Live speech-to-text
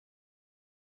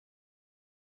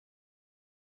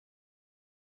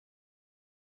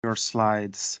your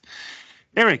slides.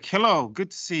 Eric, hello.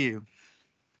 Good to see you.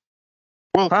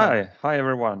 Welcome. Hi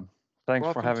everyone. Thanks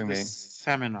Welcome for having to me. this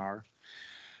seminar.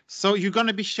 So you're going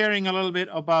to be sharing a little bit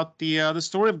about the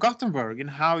story of Gothenburg and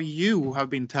how you have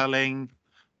been telling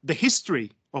the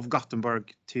history of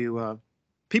Gothenburg to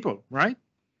people, right?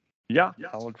 Yeah,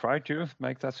 I will try to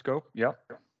make that scope. Yeah.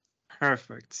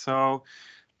 Perfect. So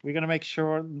we're going to make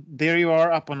sure there you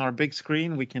are up on our big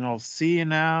screen. We can all see you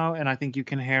now, and I think you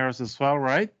can hear us as well,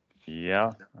 right?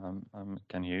 Yeah, I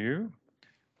can hear you.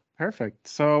 Perfect.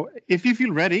 So if you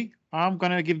feel ready, I'm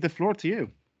going to give the floor to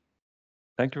you.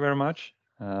 Thank you very much.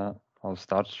 I'll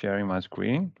start sharing my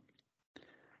screen.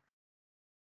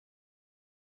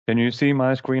 Can you see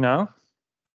my screen now?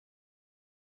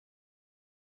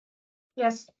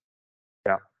 Yes.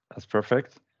 Yeah, that's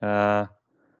perfect.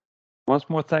 Once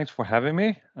more, thanks for having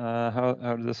me.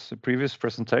 How this previous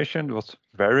presentation was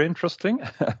very interesting.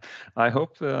 I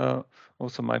hope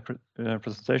also my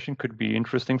presentation could be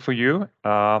interesting for you.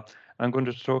 I'm going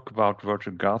to talk about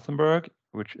Virtual Gothenburg,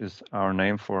 which is our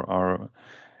name for our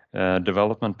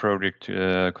development project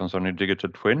concerning digital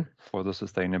twin for the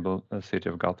sustainable city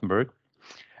of Gothenburg.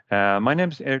 My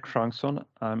name is Eric Jeansson.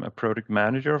 I'm a product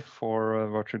manager for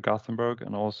Virtual Gothenburg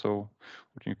and also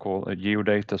what you call a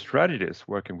geodata strategist,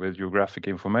 working with geographic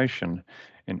information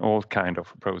in all kind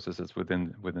of processes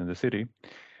within the city.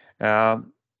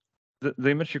 The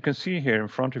image you can see here in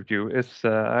front of you is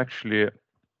actually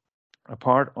a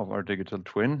part of our digital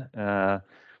twin.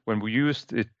 When we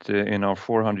used it in our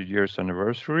 400 years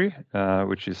anniversary,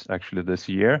 which is actually this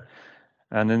year.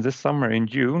 And in this summer in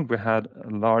June, we had a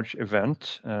large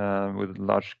event with a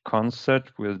large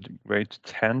concert with great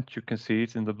tent. You can see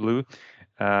it in the blue.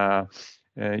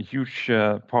 A huge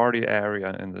party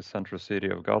area in the central city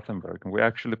of Gothenburg. And we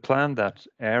actually planned that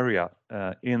area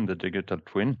in the digital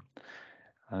twin.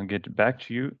 I'll get back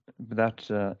to you with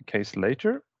that case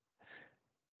later.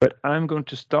 But I'm going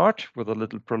to start with a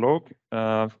little prologue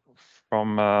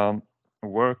from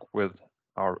work with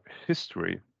our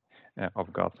history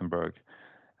of Gothenburg.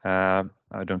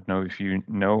 I don't know if you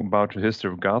know about the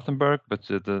history of Gothenburg, but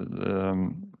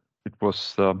it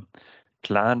was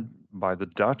planned by the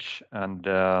Dutch, and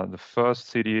the first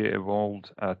city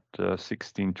evolved at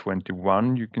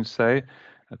 1621, you can say,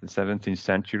 at the 17th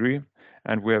century.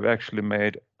 And we have actually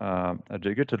made a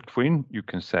digital twin, you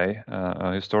can say,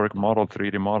 a historic model,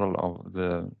 3D model of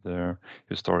the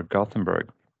historic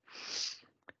Gothenburg.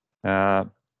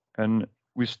 And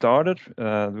we started,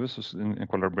 this was in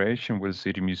collaboration with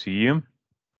City Museum.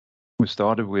 We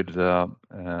started with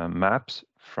maps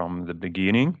from the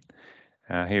beginning.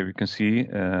 Here you can see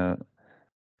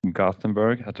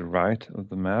Gothenburg at the right of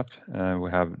the map.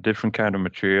 We have different kind of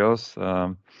materials,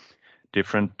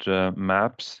 different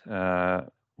maps,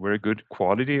 very good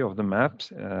quality of the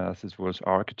maps, as it was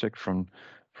architect from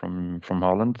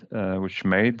Holland, which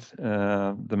made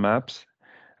the maps,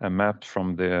 a map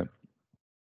from the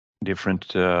different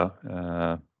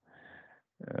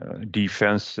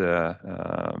defense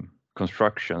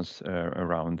constructions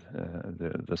around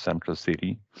the central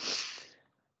city.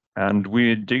 And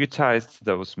we digitized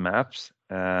those maps,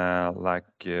 like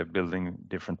building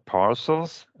different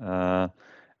parcels,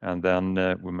 and then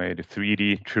we made a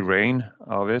 3D terrain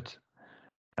of it.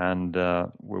 And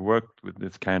we worked with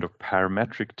this kind of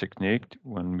parametric technique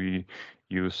when we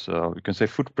use, we can say,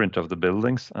 footprint of the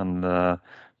buildings, and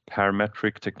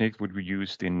parametric technique would be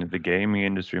used in the gaming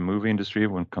industry, movie industry,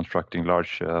 when constructing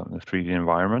large 3D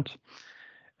environment.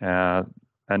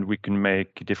 And we can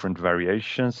make different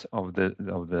variations of the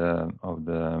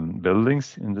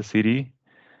buildings in the city,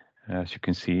 as you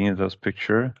can see in those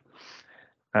pictures.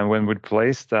 And when we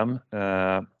place them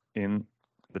in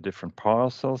the different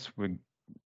parcels, we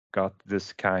got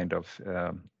this kind of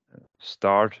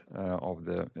start of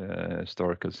the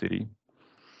historical city.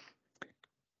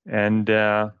 And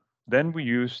then we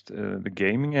used the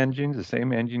gaming engine, the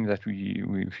same engine that we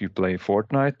if you play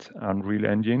Fortnite, Unreal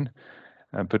Engine,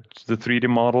 and put the 3D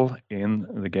model in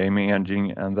the gaming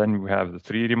engine. And then we have the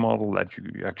 3D model that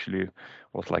you actually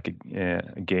was like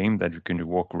a game that you can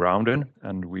walk around in.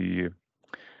 And we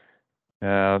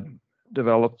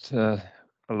developed a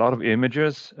lot of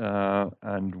images,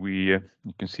 and you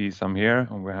can see some here.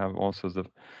 And we have also the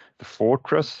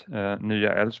fortress,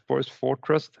 Nya Älvsborgs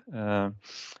fortress, the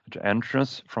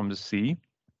entrance from the sea.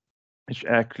 It's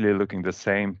actually looking the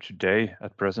same today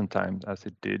at present time as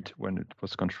it did when it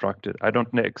was constructed. I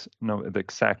don't know the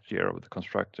exact year of the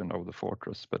construction of the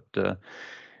fortress, but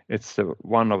it's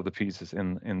one of the pieces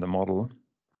in the model.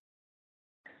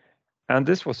 And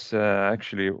this was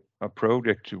actually a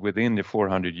project within the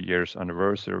 400 years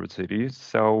anniversary of the city.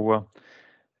 So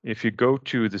If you go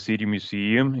to the City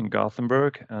Museum in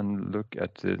Gothenburg and look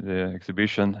at the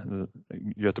exhibition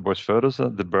Göteborgs födelse,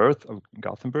 the birth of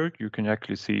Gothenburg, you can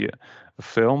actually see a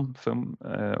film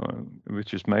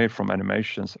which is made from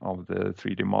animations of the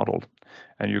 3D model,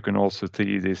 and you can also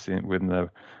see this with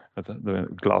the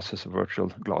glasses,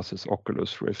 virtual glasses,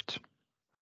 Oculus Rift.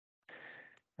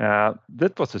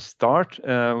 That was a start.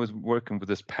 Was working with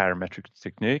this parametric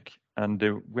technique, and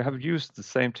we have used the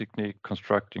same technique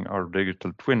constructing our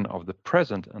digital twin of the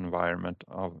present environment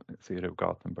of the city of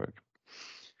Gothenburg.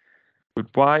 But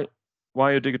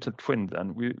why a digital twin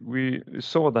then? We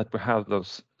saw that we have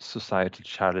those societal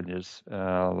challenges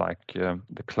like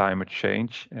the climate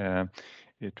change.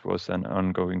 It was an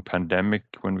ongoing pandemic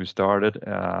when we started.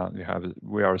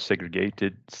 We are a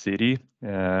segregated city.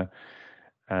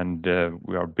 And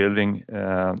we are building,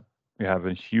 we have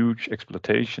a huge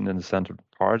exploitation in the central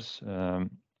parts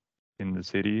in the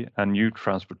city, and new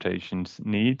transportation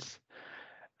needs,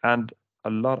 and a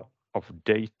lot of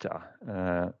data,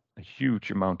 a huge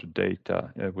amount of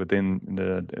data within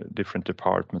the different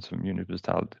departments of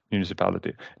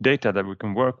municipality, data that we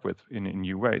can work with in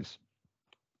new ways.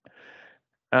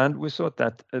 And we thought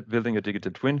that building a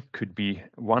digital twin could be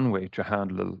one way to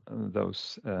handle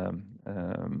those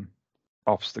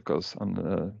obstacles on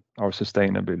our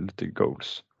sustainability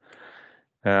goals.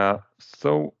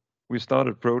 So we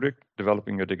started project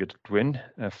developing a digital twin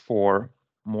for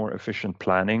more efficient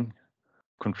planning,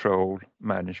 control,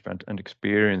 management, and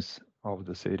experience of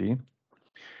the city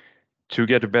to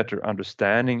get a better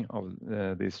understanding of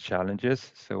these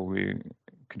challenges, so we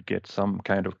could get some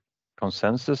kind of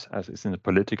consensus. As is in a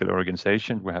political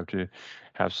organization, we have to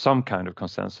have some kind of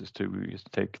consensus to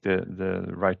take the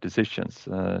right decisions,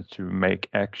 to make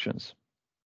actions.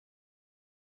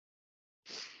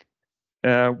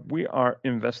 We are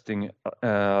investing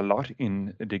a lot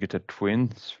in digital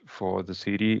twins for the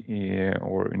city,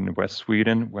 or in West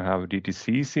Sweden. We have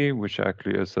DTCC, which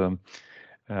actually is a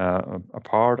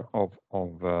part of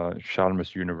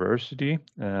Chalmers University.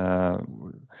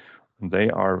 They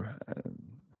are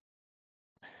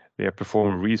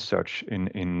performing research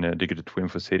in digital twin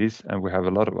for cities, and we have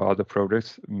a lot of other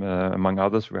projects. Among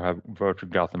others, we have Virtual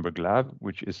Gothenburg Lab,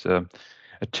 which is a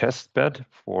test bed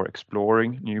for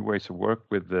exploring new ways of work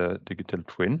with the digital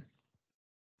twin.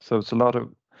 So it's a lot of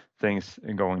things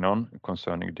going on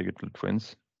concerning digital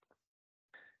twins.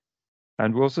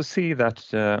 And we also see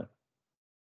that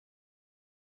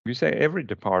we say every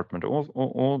department,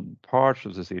 all parts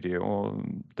of the city, all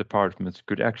departments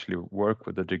could actually work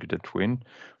with the digital twin,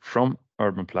 from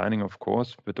urban planning, of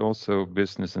course, but also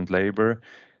business and labor,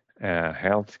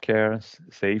 healthcare,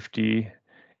 safety,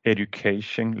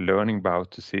 education, learning about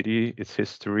the city, its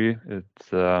history, its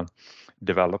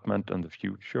development and the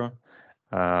future,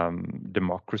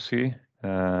 democracy,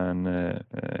 and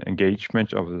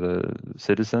engagement of the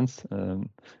citizens,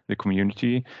 the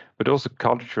community, but also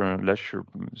culture and leisure,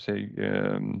 say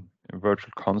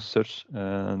virtual concerts,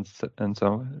 and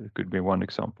so it could be one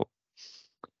example.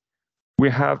 We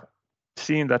have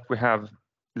seen that we have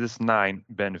these 9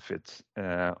 benefits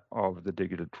of the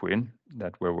digital twin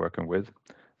that we're working with.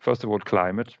 First of all,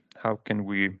 climate. How can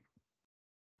we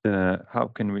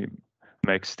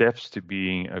make steps to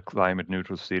being a climate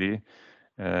neutral city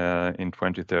in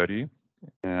 2030?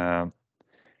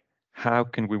 How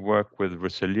can we work with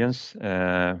resilience,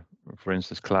 for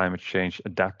instance, climate change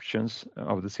adaptations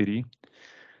of the city?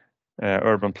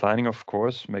 Urban planning, of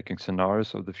course, making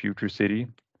scenarios of the future city.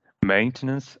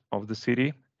 Maintenance of the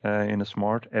city in a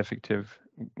smart, effective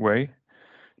way.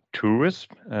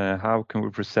 Tourism, how can we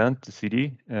present the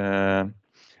city,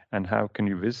 and how can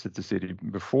you visit the city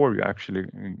before you actually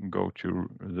go to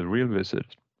the real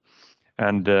visit?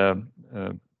 And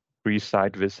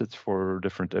pre-site visits for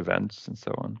different events and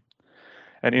so on.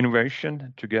 And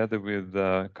innovation together with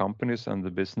companies and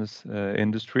the business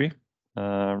industry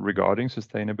regarding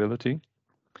sustainability.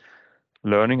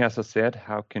 Learning, as I said,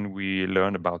 how can we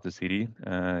learn about the city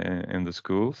in the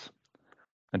schools?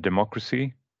 And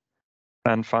democracy.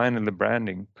 And finally,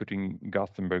 branding, putting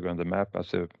Gothenburg on the map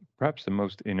as perhaps the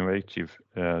most innovative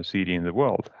city in the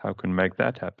world. How can we make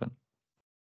that happen?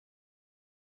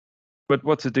 But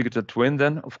what's a digital twin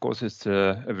then? Of course, it's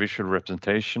a visual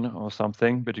representation or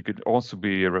something, but it could also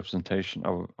be a representation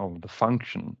of the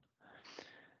function.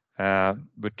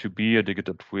 But to be a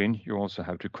digital twin, you also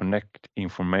have to connect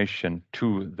information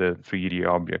to the 3D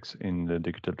objects in the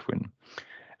digital twin.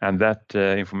 And that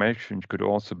information could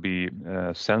also be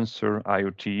sensor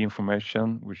IoT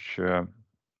information, which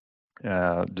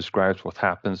describes what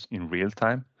happens in real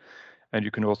time. And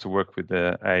you can also work with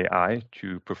the AI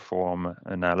to perform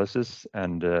analysis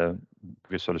and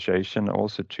visualization,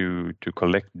 also to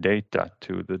collect data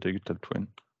to the digital twin.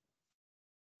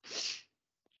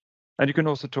 And you can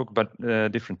also talk about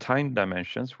different time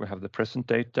dimensions. We have the present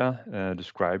data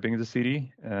describing the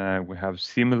city. We have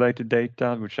simulated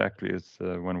data, which actually is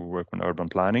when we work on urban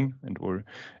planning or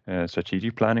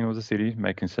strategic planning of the city,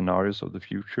 making scenarios of the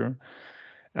future.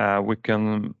 We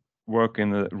can work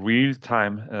in the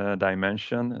real-time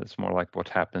dimension. It's more like what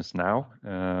happens now,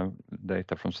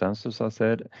 data from sensors, I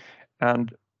said,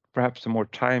 and perhaps a more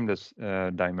timeless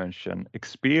dimension,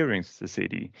 experience the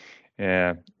city,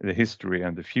 the history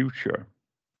and the future.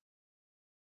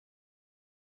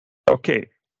 Okay,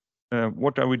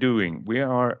 what are we doing? We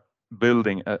are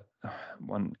building a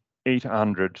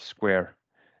 800 square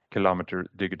kilometer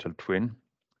digital twin.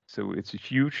 So it's a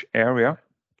huge area.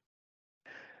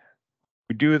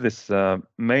 We do this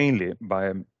mainly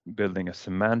by building a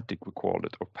semantic, we call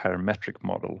it, or parametric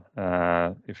model.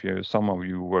 If some of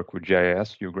you work with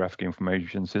GIS, Geographic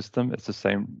Information System, it's the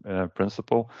same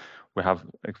principle. We have,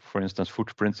 for instance,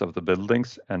 footprints of the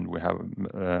buildings, and we have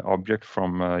objects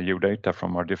from geodata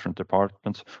from our different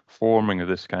departments forming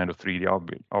this kind of 3D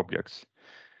objects.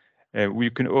 We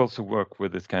can also work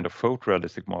with this kind of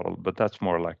photorealistic model, but that's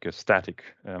more like a static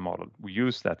model. We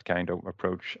use that kind of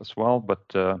approach as well,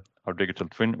 but our digital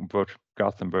twin, Virtual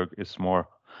Gothenburg, is more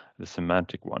the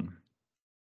semantic one.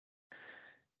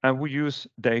 And we use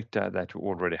data that we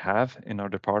already have in our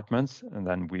departments, and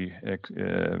then we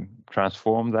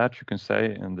transform that, you can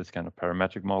say, in this kind of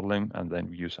parametric modeling, and then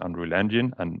we use Unreal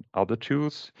Engine and other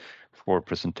tools for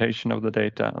presentation of the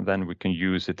data, and then we can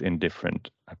use it in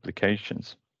different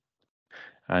applications.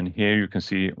 And here you can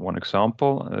see one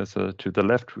example. So to the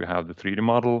left, we have the 3D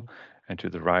model, and to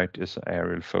the right is an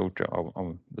aerial photo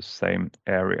of the same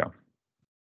area.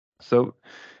 So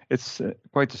it's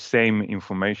quite the same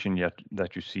information yet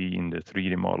that you see in the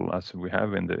 3D model as we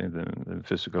have in the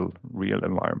physical real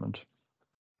environment.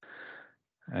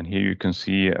 And here you can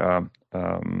see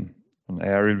an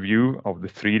aerial view of the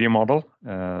 3D model.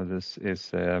 This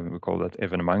is, we call that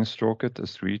Evenementsstråket, a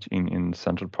street in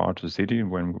central part of the city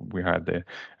when we had the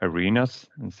arenas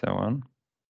and so on.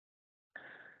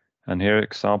 And here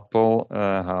example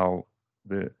how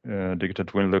the digital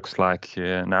twin looks like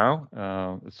now.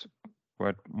 It's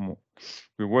quite more,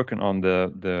 we're working on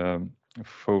the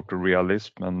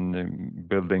photorealism and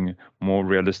building more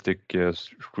realistic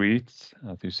streets,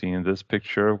 as you see in this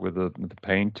picture with the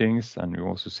paintings, and you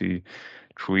also see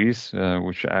trees,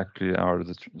 which actually are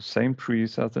the same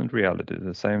trees as in reality,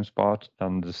 the same spot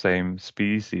and the same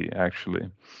species actually.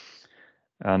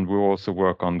 And we also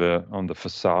work on the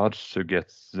facades to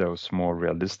get those more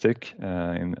realistic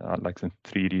in like the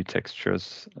 3D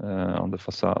textures on the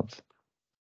facades.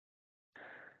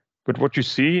 But what you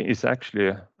see is actually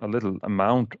a little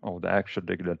amount of the actual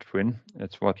digital twin.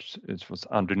 It's what's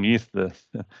underneath the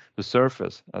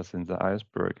surface, as in the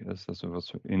iceberg. That's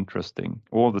what's interesting.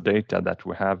 All the data that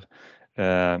we have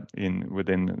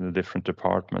within the different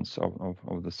departments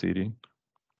of the city.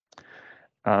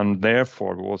 And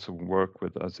therefore, we also work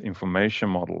with an information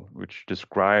model, which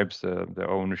describes the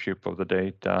ownership of the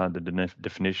data, the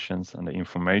definitions, and the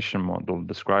information model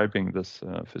describing this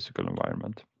physical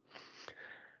environment.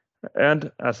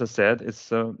 And as I said,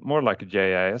 it's more like a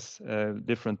GIS.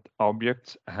 Different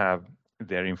objects have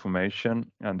their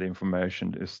information, and the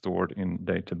information is stored in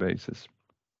databases.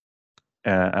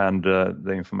 And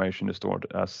the information is stored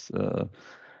as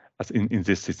in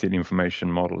this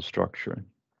information model structure.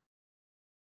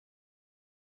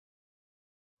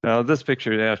 Now, this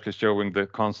picture is actually showing the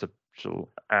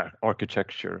conceptual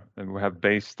architecture. And we have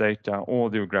base data, all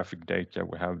the geographic data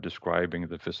we have describing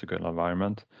the physical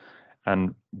environment.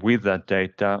 And with that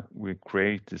data, we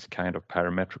create this kind of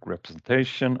parametric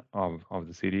representation of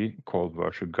the city called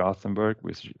Virtual Gothenburg,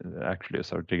 which actually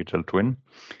is our digital twin.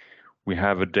 We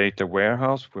have a data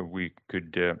warehouse where we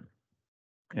could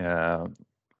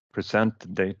present the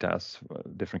data as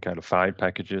different kind of file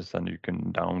packages, and you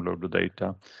can download the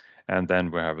data. And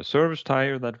then we have a service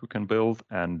tier that we can build,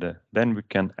 and then we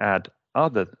can add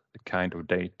other kind of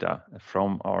data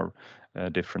from our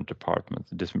different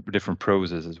departments, different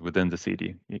processes within the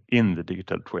city in the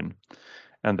digital twin.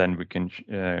 And then we can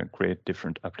create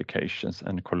different applications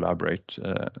and collaborate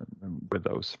with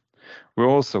those. We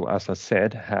also, as I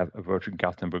said, have a Virtual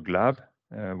Gothenburg lab,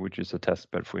 which is a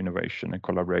testbed for innovation and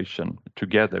collaboration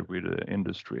together with the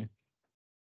industry.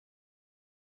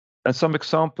 And some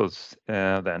examples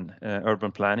then,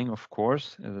 urban planning, of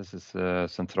course. This is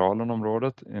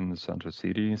Centralenområdet in the central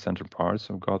city, central parts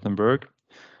of Gothenburg.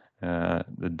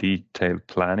 The detailed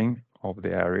planning of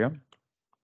the area.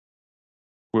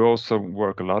 We also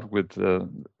work a lot with the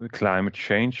climate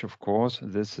change, of course.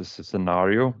 This is a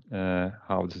scenario,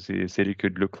 how the city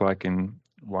could look like in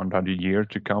 100 years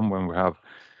to come, when we have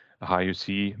a higher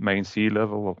main sea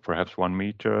level of perhaps 1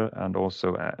 meter, and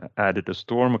also added a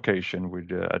storm occasion with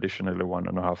additionally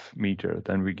 1.5 meter.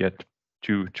 Then we get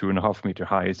 2.5 meter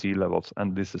higher sea levels.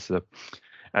 And this is a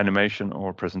animation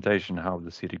or presentation how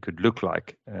the city could look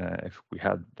like if we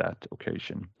had that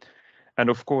occasion. And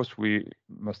of course, we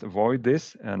must avoid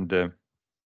this and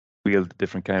build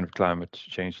different kind of climate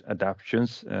change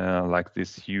adaptations, like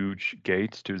this huge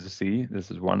gate to the sea.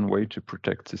 This is one way to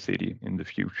protect the city in the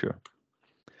future.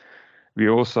 We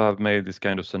also have made this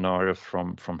kind of scenario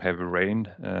from heavy rain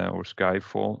or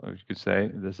skyfall, you could say.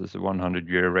 This is a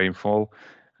 100-year rainfall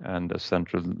and a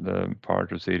central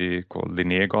part of the city called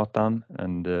Linnégatan.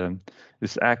 And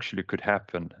this actually could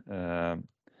happen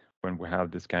when we have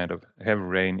this kind of heavy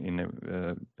rain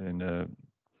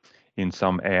in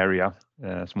some area,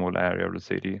 small area of the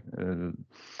city.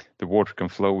 The water can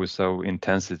flow with so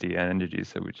intensity and energy,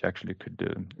 so which actually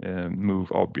could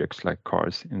move objects like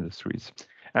cars in the streets.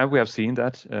 And we have seen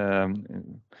that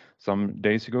some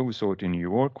days ago. We saw it in New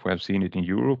York. We have seen it in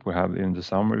Europe. We have in the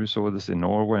summer. We saw this in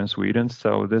Norway and Sweden.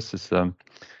 So this is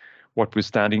what we're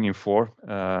standing in for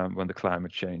when the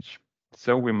climate change.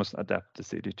 So we must adapt the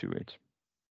city to it.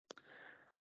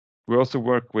 We also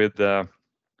work with,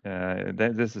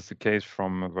 this is the case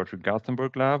from Virtual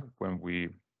Gothenburg lab, when we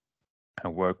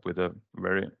have worked with a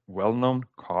very well-known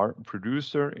car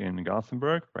producer in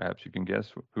Gothenburg. Perhaps you can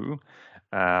guess who.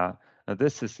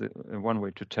 This is one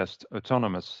way to test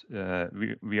autonomous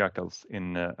vehicles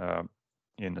in a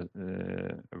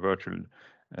virtual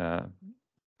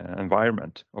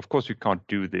environment. Of course, you can't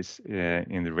do this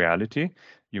in the reality.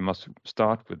 You must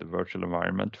start with the virtual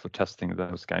environment for testing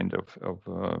those kind of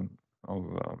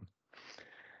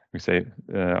we say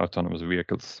autonomous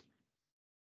vehicles.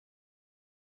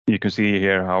 You can see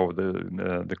here how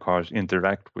the cars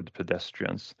interact with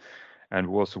pedestrians, and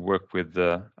we also work with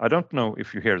I don't know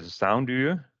if you hear the sound, do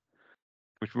you?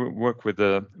 Which we work with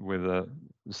the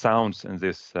sounds in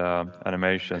this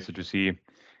animation. So to see,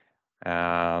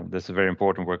 that's a very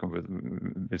important working with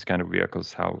this kind of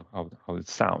vehicles, how it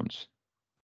sounds.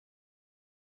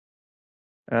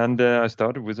 And I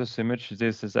started with this image.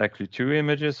 This is actually two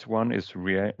images. One is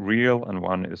real and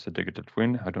one is a digital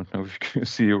twin. I don't know if you can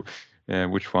see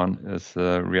which one is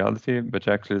reality, but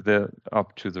actually the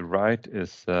up to the right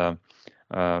is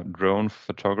drone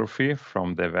photography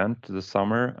from the event this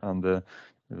summer, and the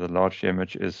large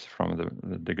image is from the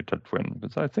digital twin.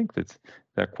 But I think that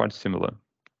they're quite similar.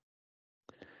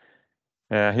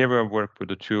 Here we work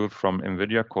with a tool from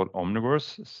NVIDIA called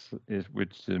Omniverse,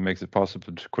 which makes it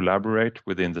possible to collaborate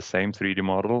within the same 3D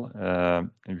model.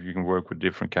 If you can work with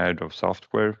different kind of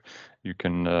software, you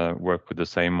can work with the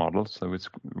same model. So it's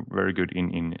very good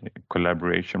in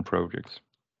collaboration projects.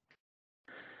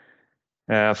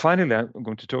 Finally, I'm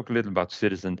going to talk a little about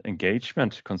citizen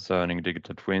engagement concerning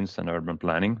digital twins and urban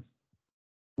planning.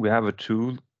 We have a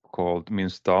tool called Min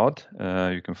Stad.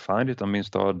 You can find it on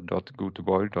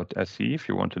minstad.gothenburg.se if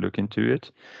you want to look into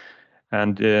it.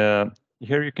 And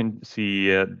here you can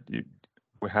see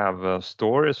we have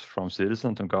stories from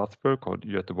citizens in Gothenburg called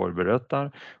Göteborg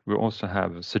berättar. We also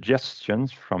have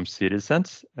suggestions from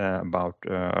citizens about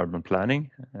urban planning,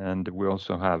 and we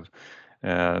also have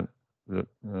the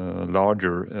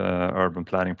larger urban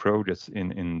planning projects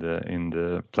in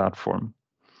the platform.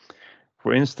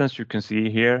 For instance, you can see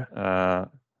here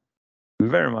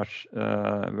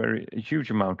very huge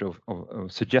amount of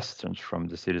suggestions from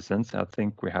the citizens. I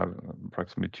think we have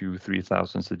approximately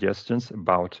 2,000-3,000 suggestions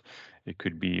about. It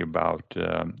could be about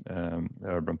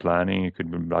urban planning. It could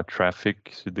be about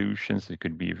traffic solutions. It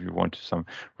could be if you want some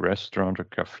restaurant or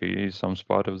cafe, some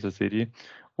spot of the city,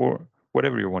 or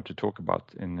whatever you want to talk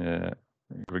about in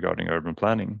regarding urban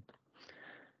planning.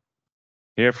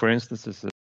 Here, for instance, is